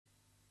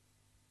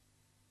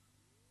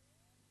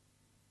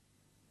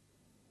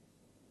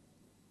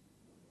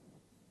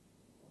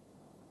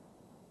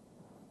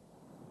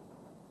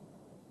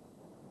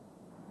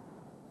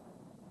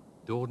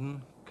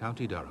Dawdon,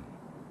 County Durham.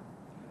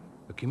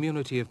 A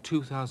community of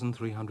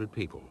 2,300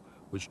 people,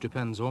 which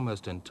depends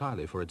almost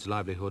entirely for its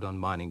livelihood on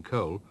mining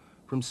coal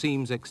from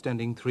seams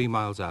extending 3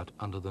 miles out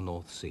under the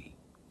North Sea.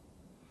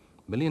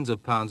 Millions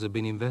of pounds have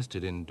been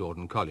invested in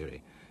Dawdon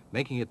Colliery,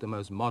 making it the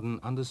most modern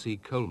undersea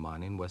coal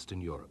mine in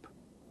Western Europe.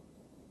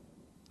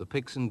 The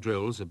picks and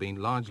drills have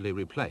been largely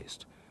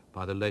replaced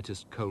by the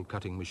latest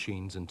coal-cutting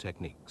machines and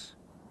techniques.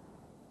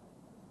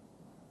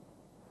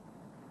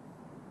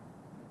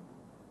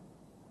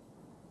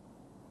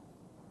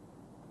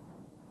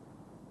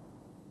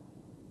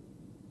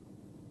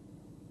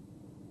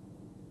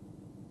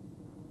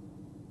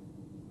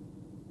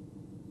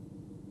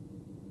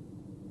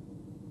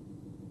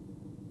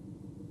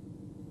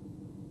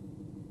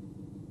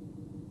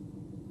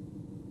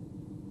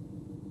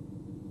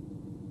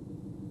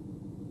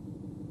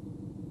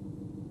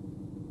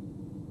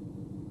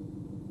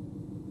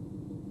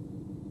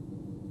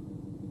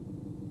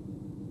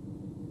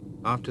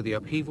 After the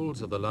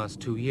upheavals of the last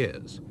 2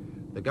 years,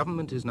 the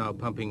government is now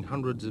pumping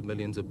hundreds of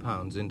millions of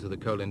pounds into the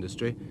coal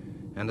industry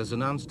and has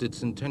announced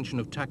its intention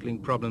of tackling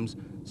problems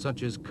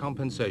such as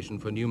compensation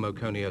for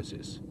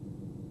pneumoconiosis.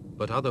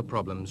 But other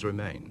problems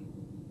remain.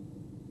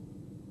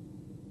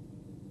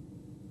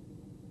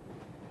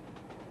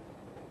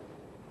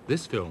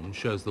 This film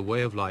shows the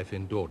way of life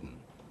in Dawdon,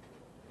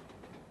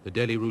 the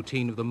daily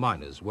routine of the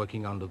miners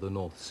working under the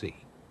North Sea,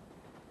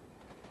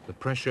 the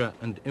pressure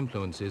and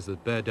influences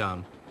that bear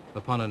down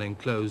upon an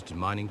enclosed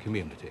mining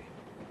community.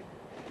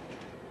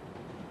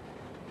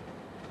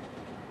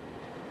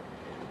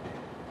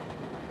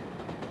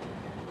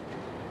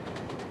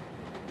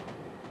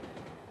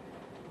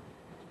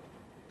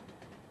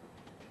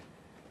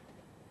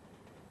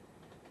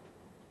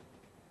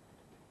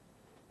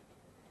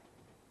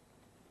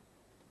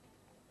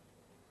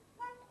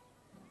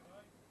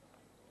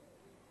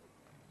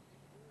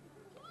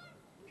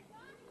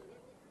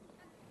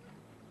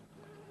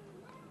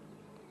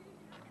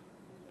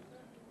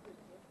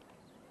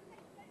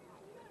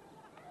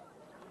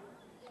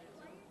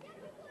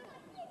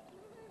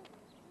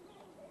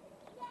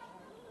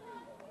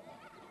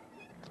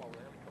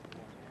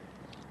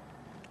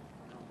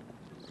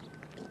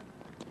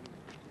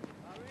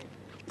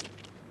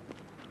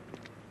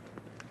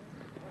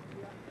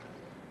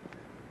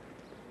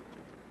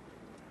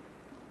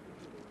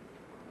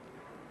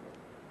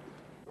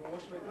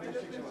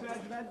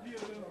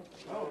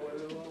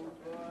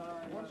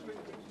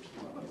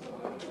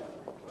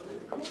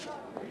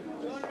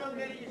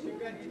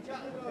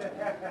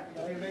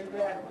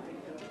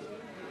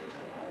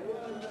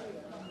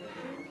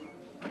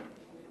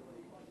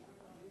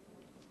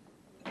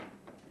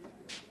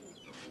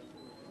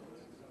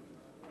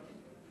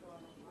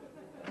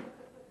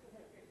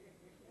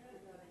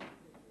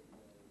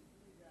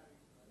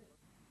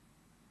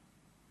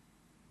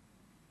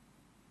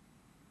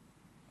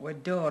 Well,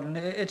 Dawdon,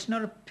 it's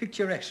not a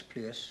picturesque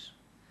place.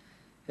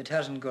 It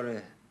hasn't got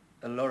a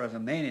lot of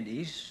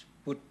amenities,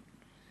 but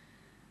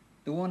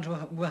the ones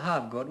we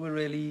have got, we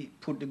really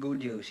put to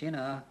good use, you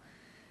know.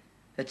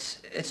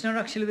 It's not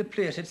actually the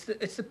place,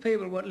 it's the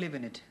people what live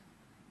in it.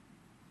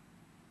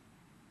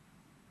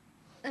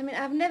 I mean,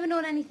 I've never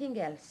known anything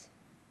else,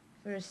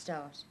 for a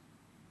start.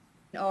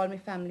 All my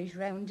family's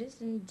round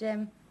us,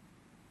 and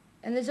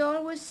there's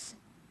always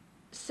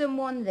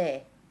someone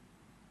there.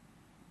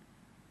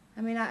 I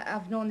mean,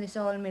 I've known this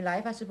all my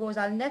life. I suppose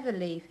I'll never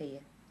leave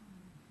here.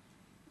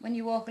 When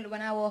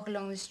I walk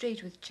along the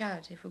street with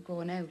Chad, if we're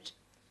going out,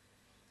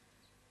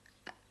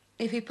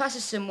 if he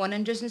passes someone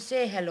and doesn't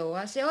say hello,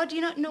 I'll say, "Oh, do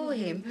you not know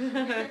him?"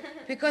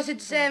 Because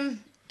it's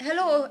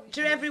hello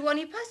to everyone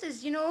he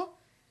passes, you know.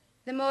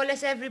 The more or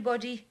less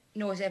everybody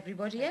knows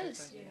everybody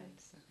else,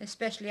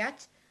 especially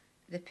at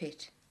the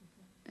pit.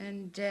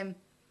 And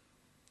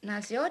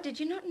I'll say, "Oh, did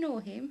you not know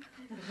him?"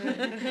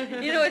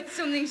 You know, it's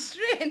something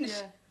strange.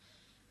 Yeah.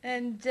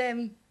 And,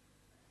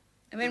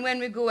 I mean, when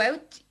we go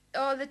out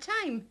all the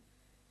time,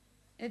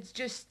 it's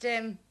just,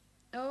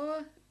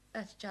 oh,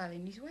 that's Charlie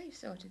and his wife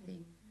sort of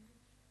thing.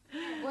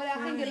 Well,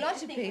 I think a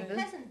lot of people...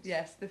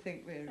 Yes, they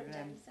think we're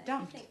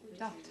daft.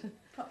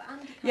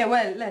 Yeah,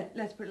 well,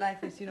 let's put it like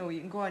this, you know,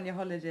 you can go on your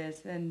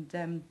holidays, and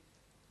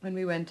when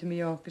we went to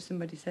Mallorca,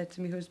 somebody said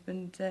to my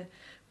husband,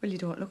 well, you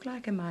don't look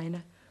like a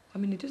miner. I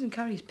mean, he doesn't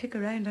carry his pick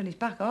around on his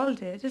back all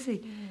day, does he?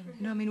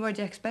 You know, I mean, what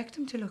do you expect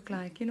him to look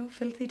like? You know,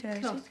 filthy dirty.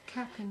 Cloth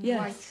cap and yes.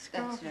 white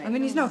scarf. Right. I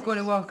mean, he's not going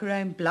to walk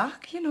around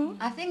black, you know.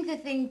 I think they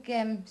think,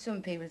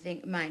 some people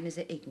think miners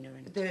are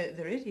ignorant.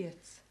 They're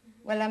idiots.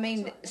 Well, I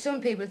mean,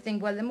 some people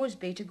think, well, there must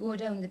be to go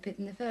down the pit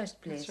in the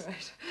first place. That's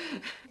right.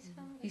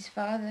 His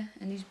father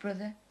and his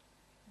brother,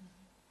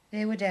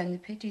 they were down the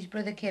pit. His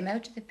brother came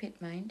out of the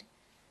pit, mind,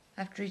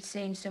 after he'd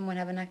seen someone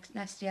have a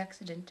nasty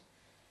accident.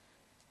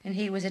 And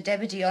he was a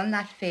deputy on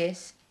that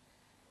face.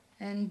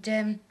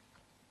 And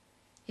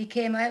he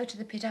came out of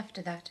the pit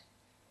after that.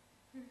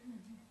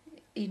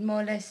 He'd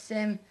more or less,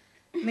 I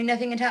mean,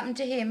 nothing had happened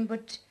to him,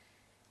 but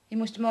he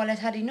must have more or less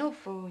had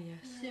enough. Oh,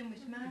 yes. Same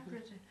with my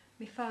brother.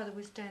 My father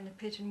was down the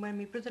pit, and when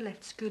my brother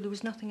left school, there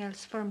was nothing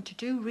else for him to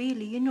do,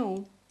 really, you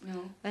know.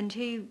 No. And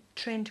he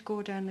trained to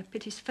go down the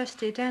pit. His first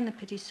day down the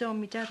pit, he saw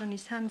me dad on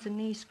his hands and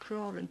knees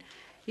crawling.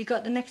 He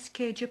got the next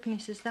cage up and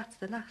he says, that's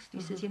the last.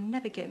 He says, you'll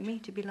never get me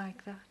to be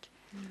like that.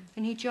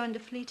 And he joined the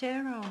Fleet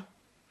Air Arm.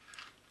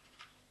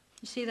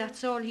 You see,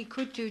 that's all he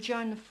could do,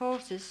 join the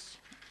forces.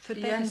 For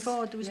better and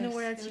forward, there was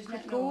nowhere else he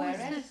could go.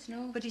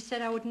 No. But he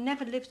said, I would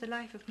never live the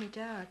life of my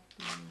dad.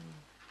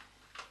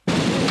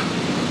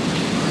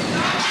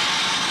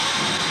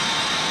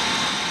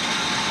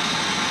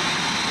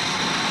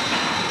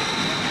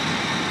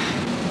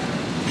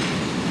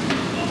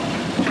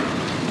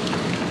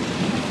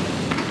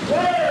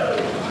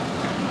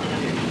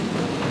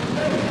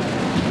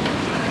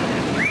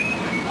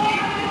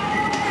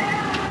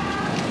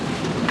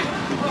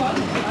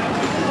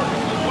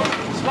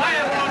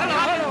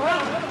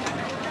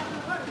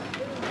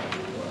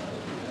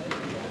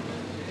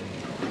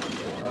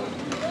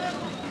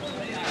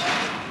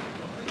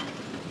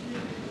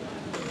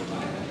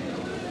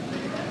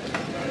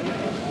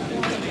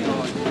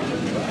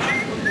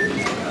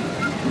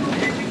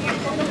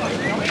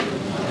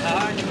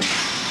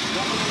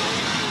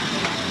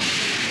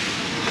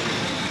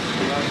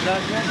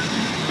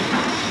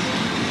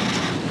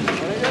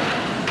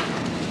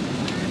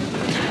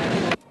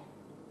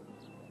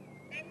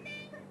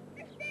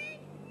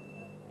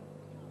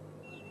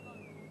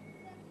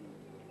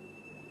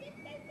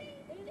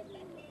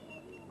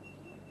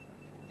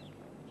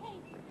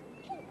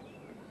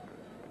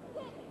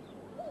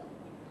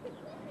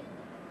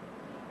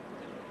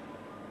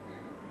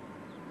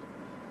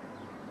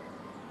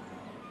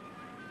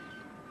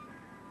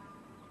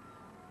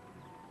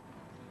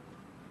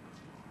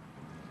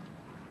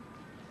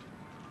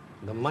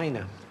 The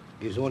miner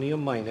is only a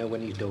miner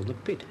when he's down the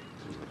pit.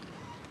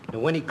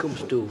 And when he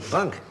comes to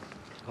bank,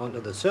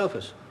 onto the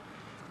surface,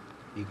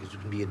 he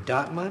can be a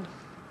dart man,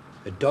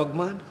 a dog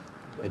man,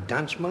 a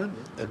dance man,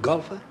 a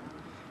golfer.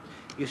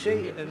 You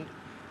see, and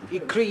he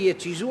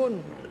creates his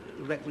own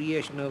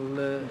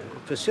recreational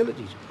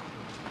facilities.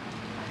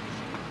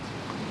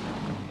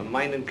 A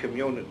mining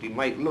community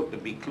might look to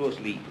be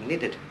closely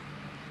knitted,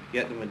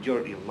 yet the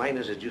majority of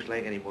miners are just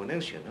like anyone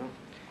else, you know.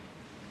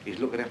 He's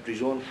looking after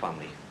his own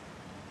family.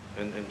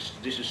 And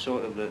this is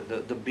sort of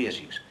the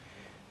basics.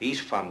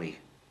 His family,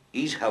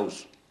 his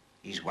house,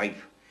 his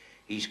wife,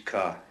 his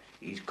car,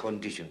 his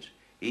conditions,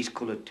 his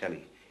coloured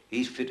telly,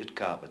 his fitted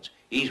carpets,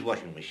 his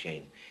washing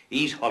machine,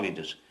 his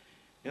holidays,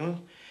 you know.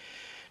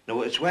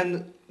 Now, it's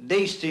when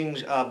these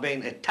things are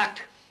being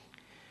attacked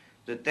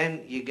that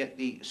then you get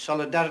the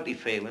solidarity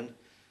feeling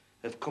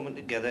of coming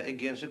together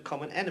against a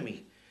common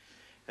enemy.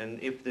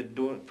 And if they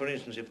don't, for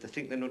instance, if they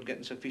think they're not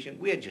getting sufficient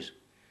wages,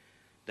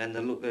 then they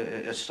look at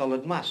a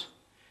solid mass.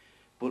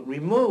 But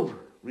remove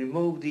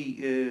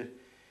the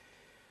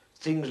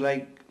things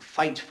like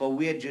fights for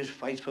wages,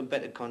 fights for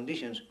better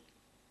conditions,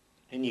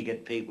 and you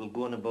get people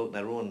going about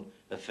their own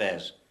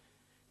affairs.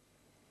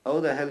 How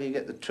the hell you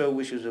get the true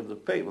wishes of the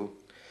people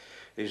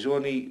is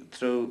only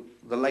through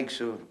the likes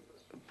of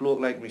a bloke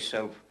like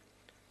myself,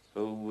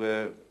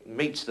 who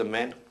meets the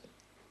men,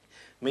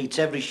 meets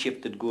every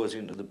ship that goes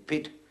into the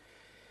pit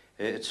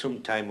at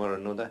some time or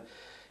another,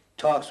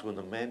 talks with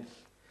the men,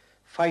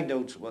 find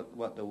out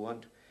what they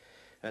want.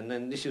 And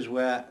then this is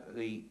where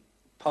the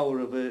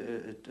power of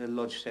a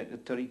lodge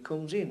secretary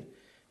comes in,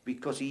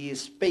 because he is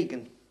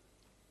speaking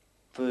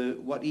for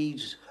what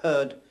he's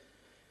heard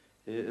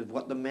of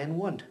what the men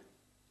want.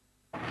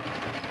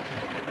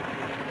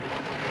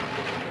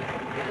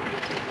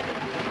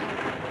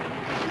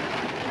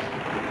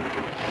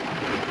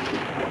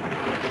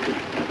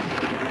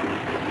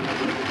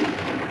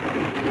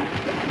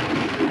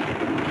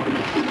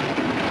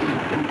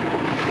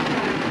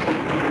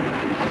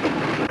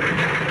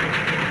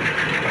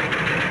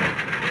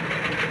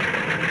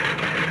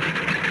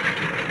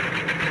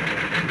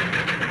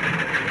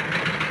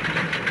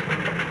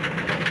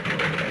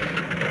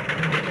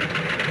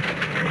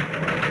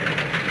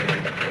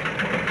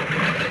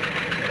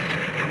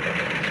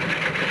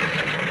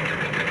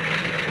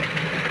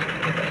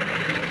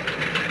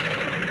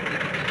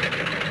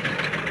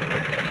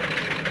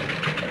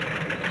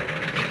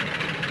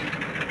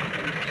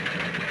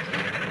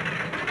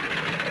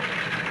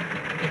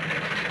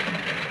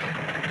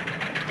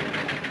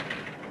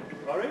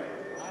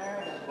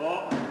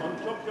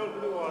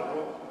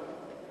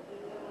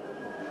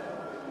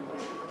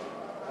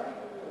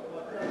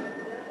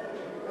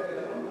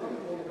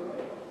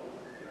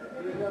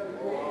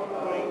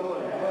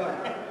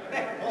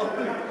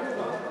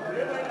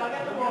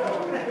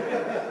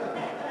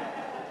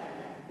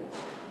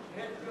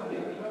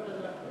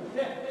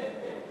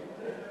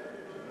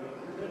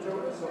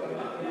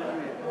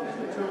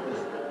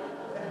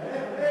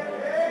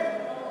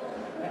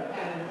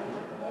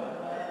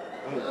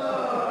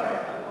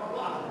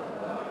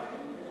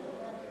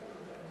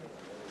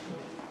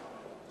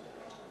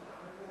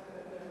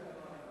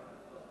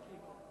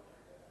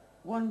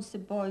 Once the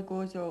boy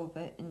goes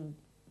over and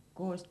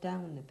goes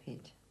down the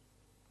pit,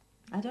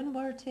 I don't know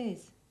what it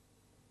is.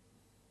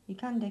 You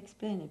can't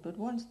explain it, but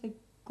once they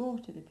go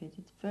to the pit,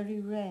 it's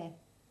very rare.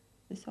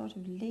 They sort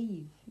of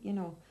leave, you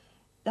know.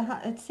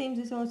 it seems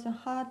as though it's a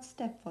hard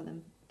step for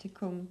them to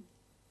come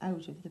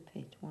out of the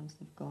pit once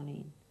they've gone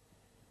in.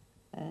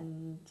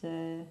 And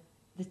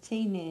the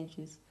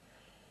teenagers,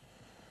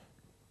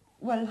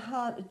 well,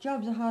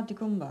 jobs are hard to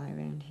come by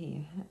around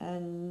here,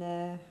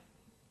 and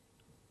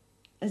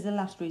as a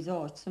last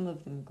resort, some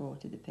of them go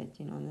to the pit,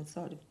 you know, and they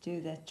sort of do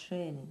their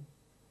training.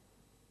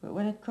 But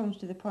when it comes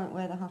to the point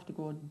where they have to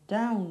go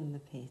down the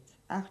pit,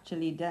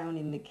 actually down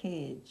in the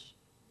cage,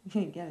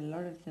 you get a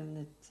lot of them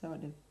that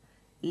sort of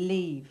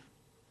leave,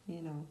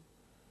 you know.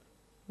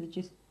 They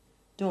just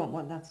don't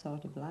want that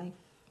sort of life.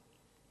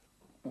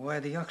 Where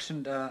the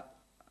accident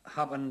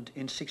happened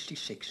in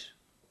 '66,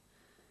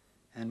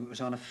 and it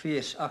was on a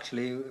face,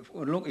 actually,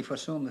 unlucky for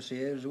some to say,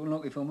 it was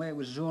unlucky for me, it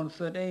was zone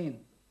 13.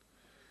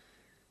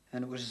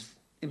 And it was,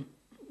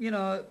 you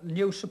know,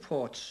 new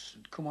supports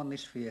had come on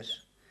this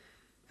face,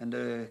 and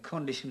the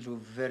conditions were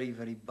very,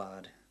 very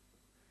bad.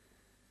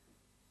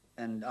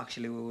 And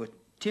actually we were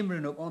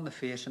timbering up on the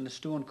face, and the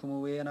stone come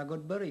away, and I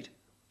got buried.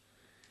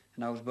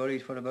 And I was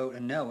buried for about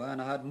an hour,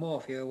 and I had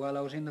morphia while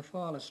I was in the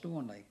fall of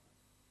stone, like.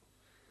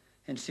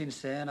 And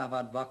since then I've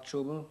had back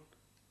trouble,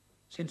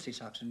 since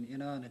this accident, you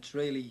know, and it's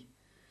really,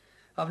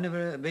 I've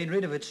never been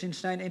rid of it since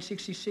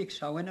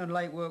 1966. I went on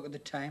light work at the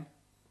time.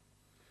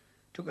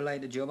 Took a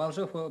lighter job. I was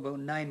up for about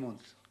 9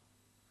 months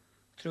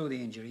through the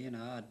injury, you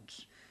know. I had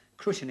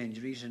crushing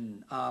injuries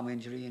and arm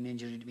injury and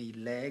injury to my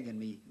leg and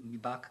me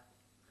back.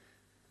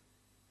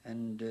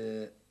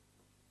 And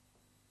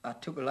I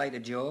took a lighter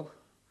job,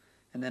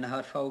 and then I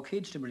had 4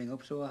 kids to bring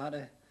up, so I had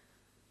to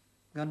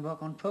gone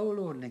back on power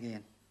loading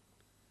again.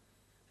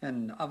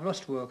 And I've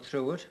lost work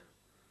through it,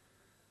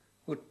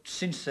 but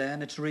since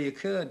then it's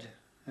reoccurred,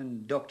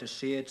 and doctors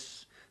say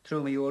it's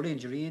through my old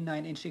injury in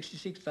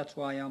 1966. That's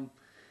why I'm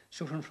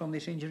suffering from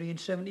this injury in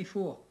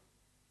 '74.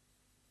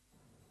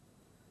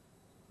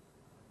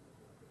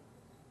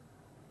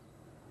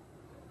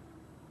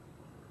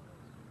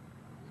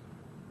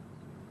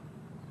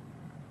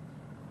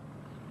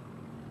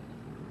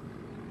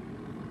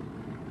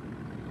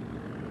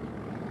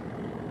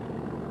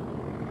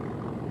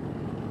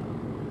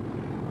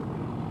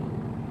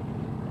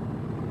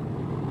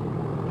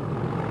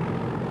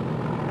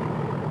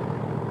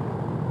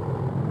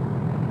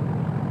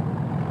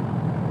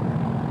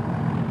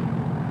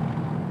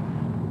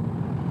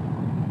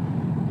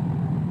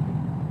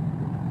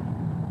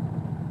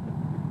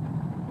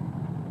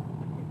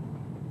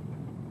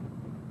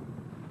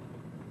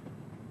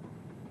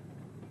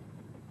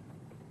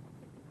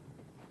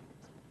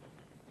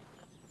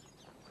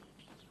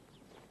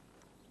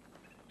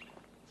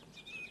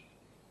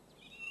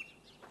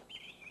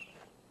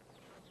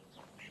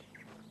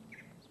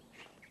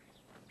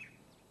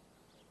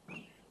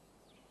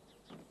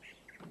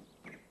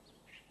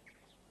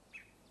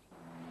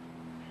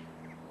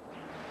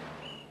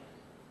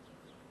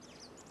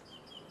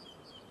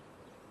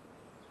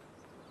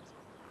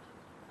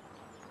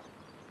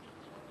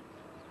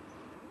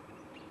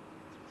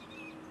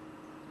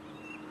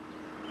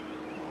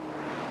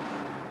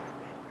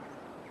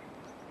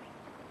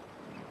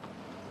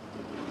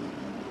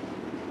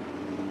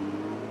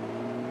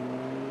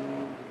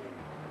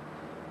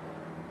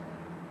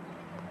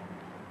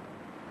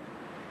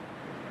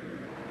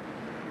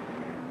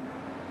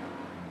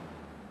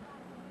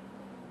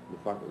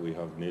 The fact that we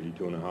have nearly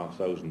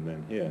 2,500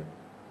 men here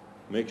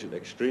makes it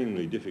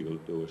extremely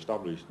difficult to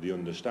establish the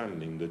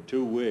understanding, the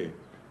two-way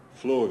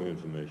flow of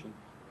information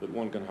that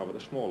one can have at a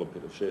smaller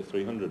pit of, say,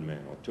 300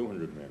 men or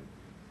 200 men.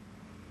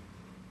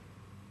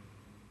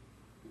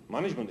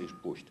 Management is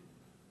pushed.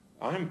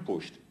 I'm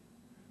pushed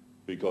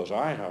because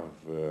I have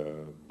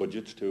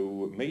budgets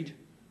to meet.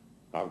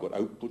 I've got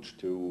outputs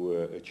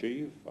to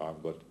achieve.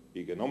 I've got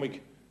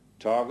economic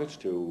targets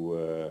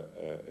to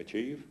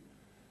achieve.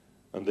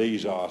 And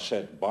these are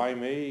set by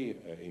me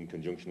in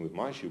conjunction with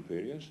my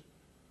superiors,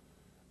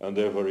 and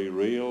they're very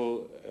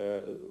real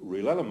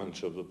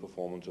elements of the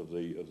performance of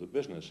the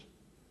business.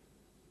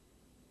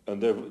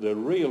 And they're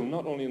real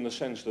not only in the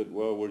sense that,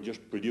 well, we're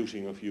just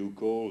producing a few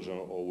coals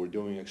or we're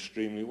doing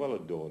extremely well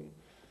at Dawdon,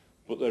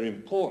 but they're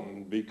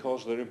important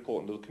because they're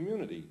important to the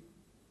community.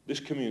 This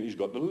community's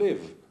got to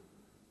live,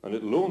 and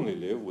it'll only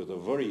live with a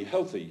very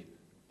healthy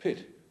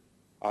pit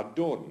at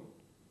Dawdon.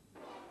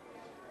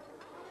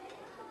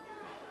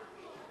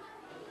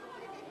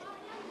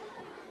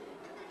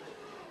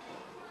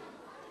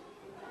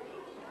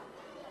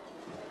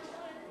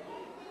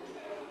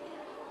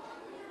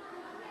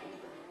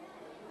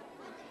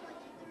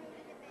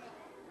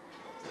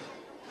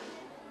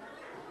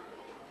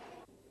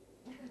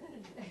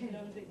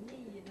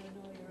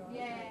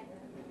 Yeah.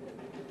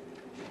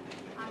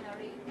 I'm not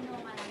eating, no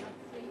man, I'm not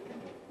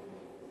sleeping.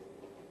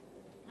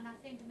 And I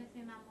seem to miss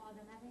my mum more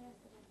than ever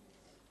yesterday.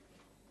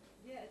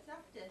 Yeah, it's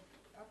after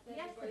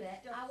Yesterday,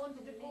 I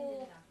wanted to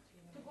go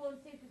and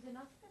see if it was in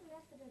hospital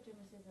yesterday.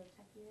 Jimmy says, I'll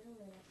take you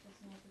away, that's just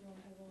not to go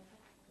into water.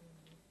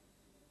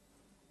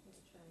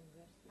 Let's try and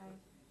rest.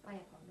 I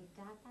got my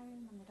dad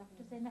iron and the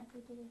doctor saying that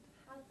we did it.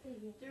 I'll see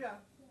you. Durham.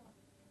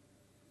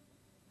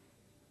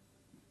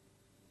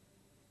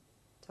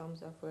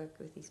 Tom's off work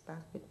with his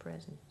back with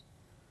present.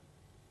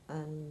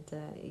 and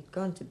he'd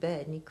gone to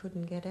bed and he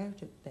couldn't get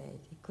out of bed.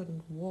 He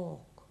couldn't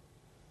walk.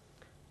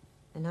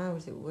 And I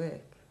was at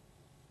work,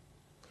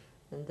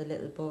 and the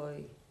little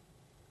boy,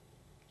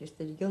 just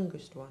the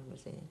youngest one,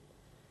 was in,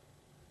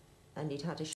 and he'd had a